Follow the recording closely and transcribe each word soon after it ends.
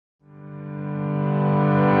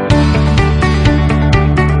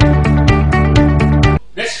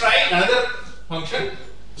consider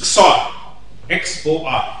XOR.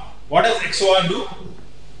 XOR. What does XOR do?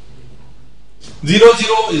 0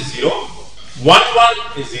 0 is 0, 1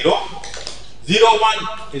 1 is 0, 0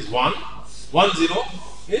 1 is 1, 1 0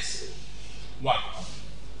 is 1.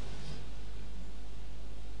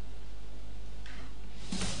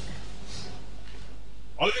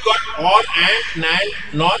 All we got OR, AND, NAND,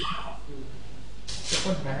 NOR.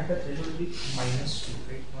 For NAND, the threshold will be -2,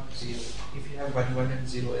 right? Not 0. If you have 1 1 and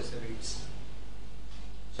 0 as the weights.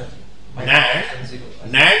 Sorry. NAND. And 0.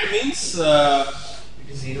 NAND means it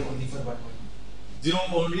is 0 only for 1 1. 0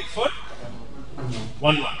 only for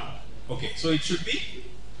 1 1. Okay, so it should be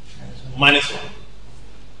 -1.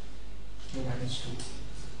 No, -2.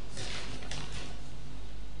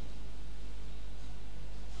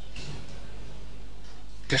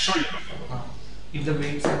 Threshold. If the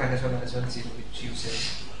weights are -1, -1, 0, which you said.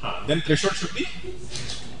 Then threshold should be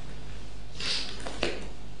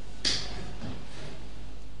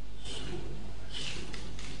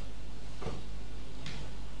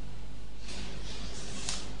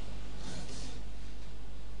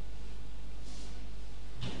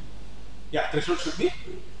threshold should be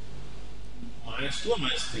 -2 or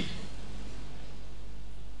 -3.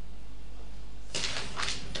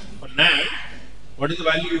 For NAND, what is the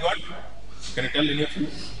value you got? Can you tell any of you?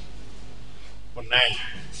 For NAND,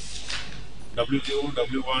 W0,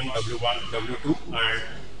 W1, W1, W2 and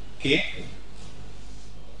K.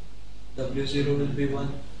 W0 will be 1,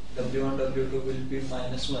 W1, W2 will be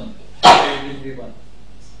 -1, K will be 1.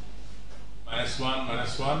 -1,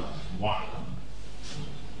 -1, 1.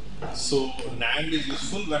 So NAND is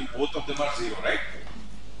useful when both of them are 0, right?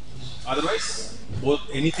 Otherwise,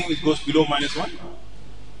 anything which goes below -1,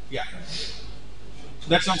 yeah. So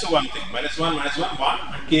that's also one thing. -1, -1, 1,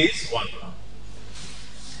 and K is 1.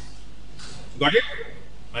 Got it?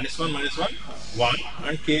 -1, -1, 1,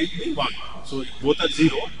 and K will be 1. So if both are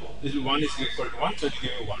 0, this 1 is equal to 1, so it will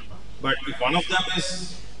give you 1. But if one of them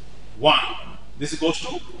is 1, this goes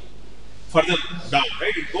to further down,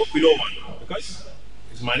 right? It goes below 1 because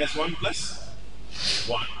it's -1 plus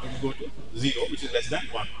 1. It will go to 0, which is less than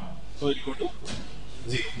 1. So it will go to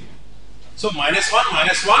 0. So -1,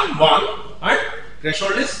 -1, 1, and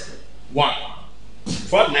threshold is 1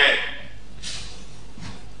 for NAND.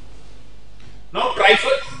 Now try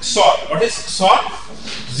for XOR. What is XOR?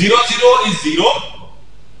 0 0 is 0,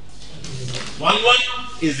 1 1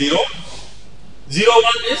 is 0, 0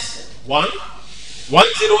 1 is 1, 1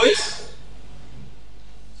 0 is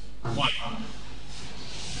 1.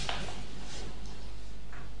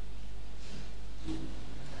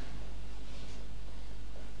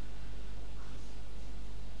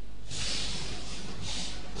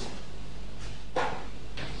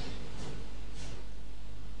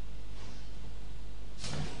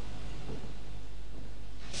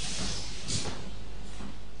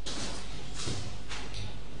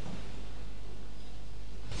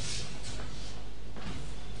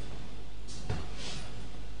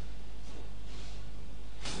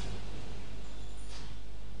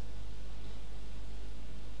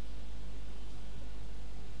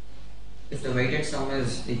 If the weighted sum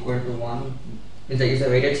is equal to 1, if the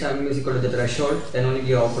weighted sum is equal to the threshold, then only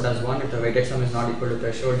you output as 1. If the weighted sum is not equal to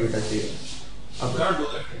threshold, you get 0. You cannot do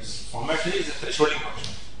that. Formatting is a thresholding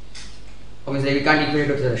function. Means like we can't equate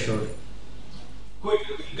it to the threshold. You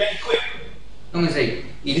can equate. Means like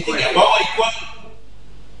Anything above or equal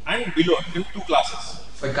and below, in two classes.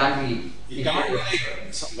 but it can't be. It cannot be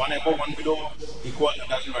like one above, one below, equal, it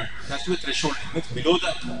doesn't matter. It has to be threshold. It means below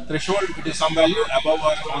the threshold it is some value, above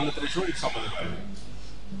or on the threshold it is some other value.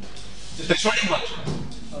 It's a thresholding function.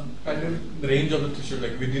 And then the range of the threshold,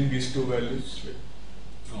 like within these two values.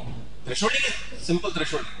 No. Thresholding is simple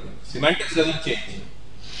thresholding. Semantics doesn't change.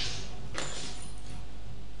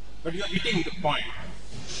 But you are hitting the point.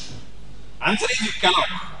 Answer is you cannot.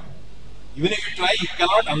 Even if you try, you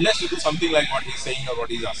cannot unless you do something like what he is saying or what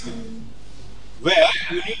he is asking. Where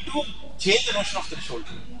you need to change the notion of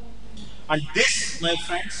thresholding. And this, my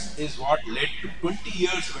friends, is what led to 20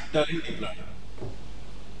 years winter in deep learning.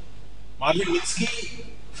 Marvin Minsky,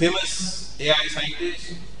 famous AI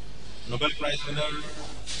scientist, Nobel Prize winner,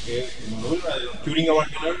 Turing Award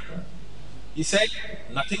winner, he said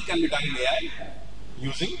nothing can be done in AI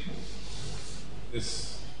using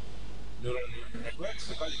this neural networks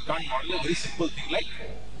because you can't model a very simple thing like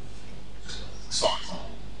sauce.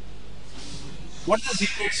 What is the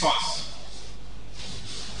secret sauce?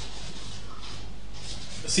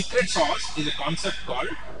 The secret sauce is a concept called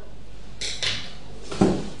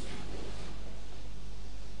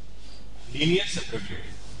linear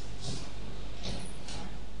separability.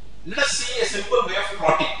 Let us see a simple way of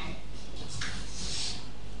plotting.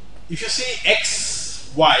 if you see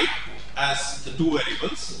x, y as the two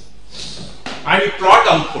variables and you plot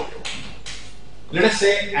output, let us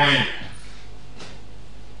say AND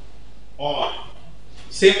or,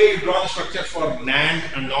 same way you draw the structure for NAND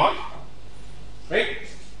and NOR, right?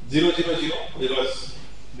 0, 0, 0, because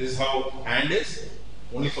this is how AND is.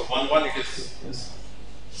 Only for 1, 1 it is this.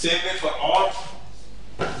 Same way for OR,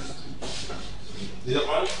 this is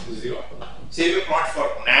 1, this is 0. Same way plot for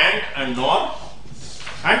NAND and NOR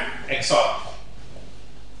and XOR.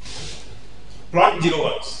 Plot 0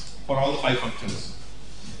 1s for all the 5 functions.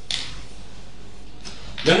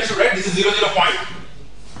 Then you should write this is 0, 0 point.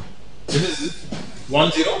 This is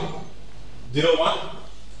 1, 0, 0, 1,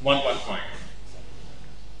 1, 1 point.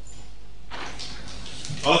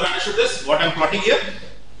 All of you understood this? What I am plotting here?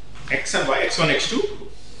 X and Y, x1, x2.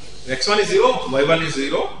 If x1 is 0, y1 is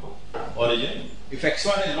 0, origin. If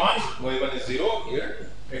x1 is 1, y1 is 0 here.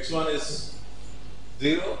 x1 is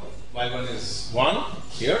 0, y1 is 1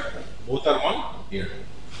 here. Both are 1 here.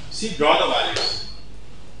 See, draw the values.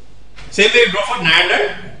 Same way you draw for NAND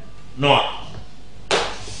and NOR.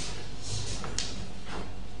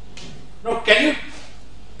 Now, can you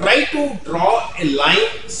try to draw a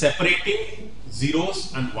line separating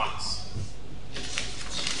zeros and ones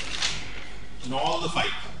in all the 5?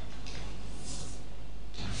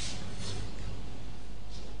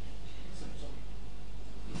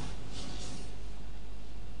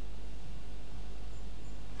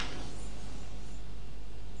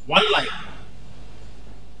 One line.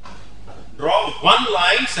 Draw one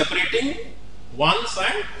line separating ones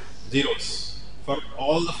and zeros for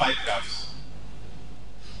all the 5 graphs.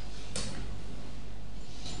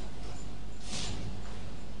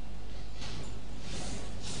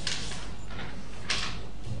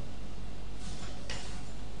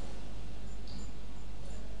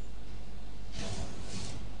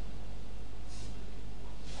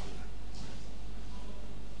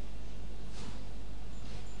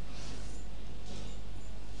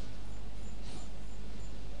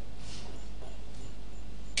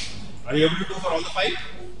 Are you able to do for all the 5?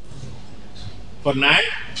 For NAND?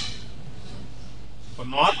 For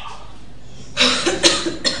NOR?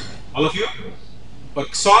 All of you? For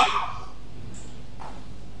XOR?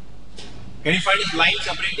 Can you find this line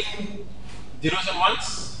separating zeros and ones?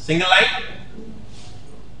 Single line?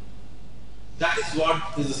 That is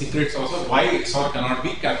what is the secret sauce of why XOR cannot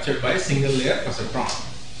be captured by a single layer perceptron.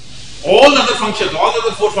 All other functions, all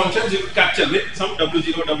other 4 functions you could capture with some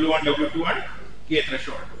W0, W1, W2 and K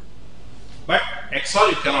threshold. But XOR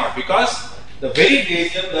you cannot, because the very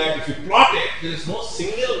reason that if you plot it, there is no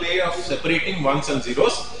single way of separating ones and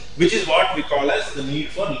zeros, which is what we call as the need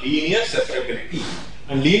for linear separability.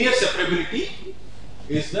 And linear separability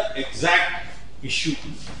is the exact issue,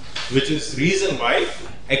 which is reason why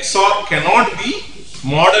XOR cannot be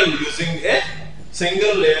modeled using a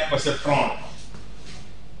single layer perceptron.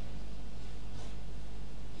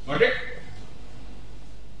 Got it?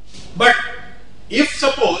 But if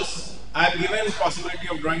suppose I am given the possibility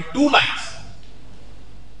of drawing 2 lines,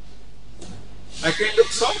 I can do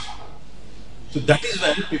XOR. So that is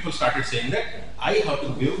when people started saying that I have to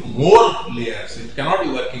give more layers. It cannot be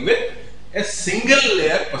working with a single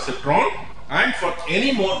layer perceptron, and for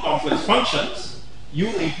any more complex functions,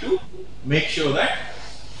 you need to make sure that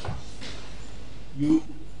you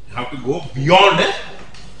have to go beyond a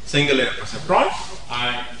single layer perceptron,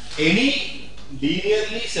 and any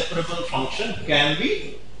linearly separable function can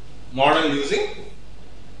be model using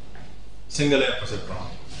single layer perceptron.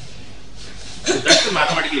 So that's the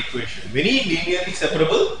mathematical equation. Any linearly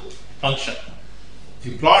separable function, if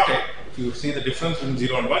you plot it, if you see the difference between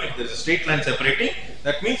 0 and 1, if there is a straight line separating,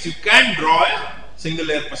 that means you can draw a single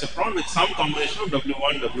layer perceptron with some combination of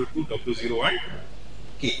W1, W2, W0 and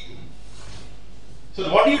K.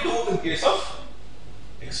 So what do you do in case of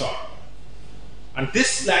XOR? And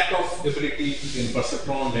this lack of ability in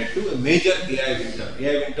perceptron led to a major AI winter.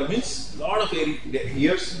 AI winter means a lot of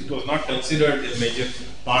years it was not considered a major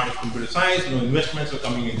part of computer science. No investments were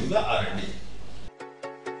coming into the R&D.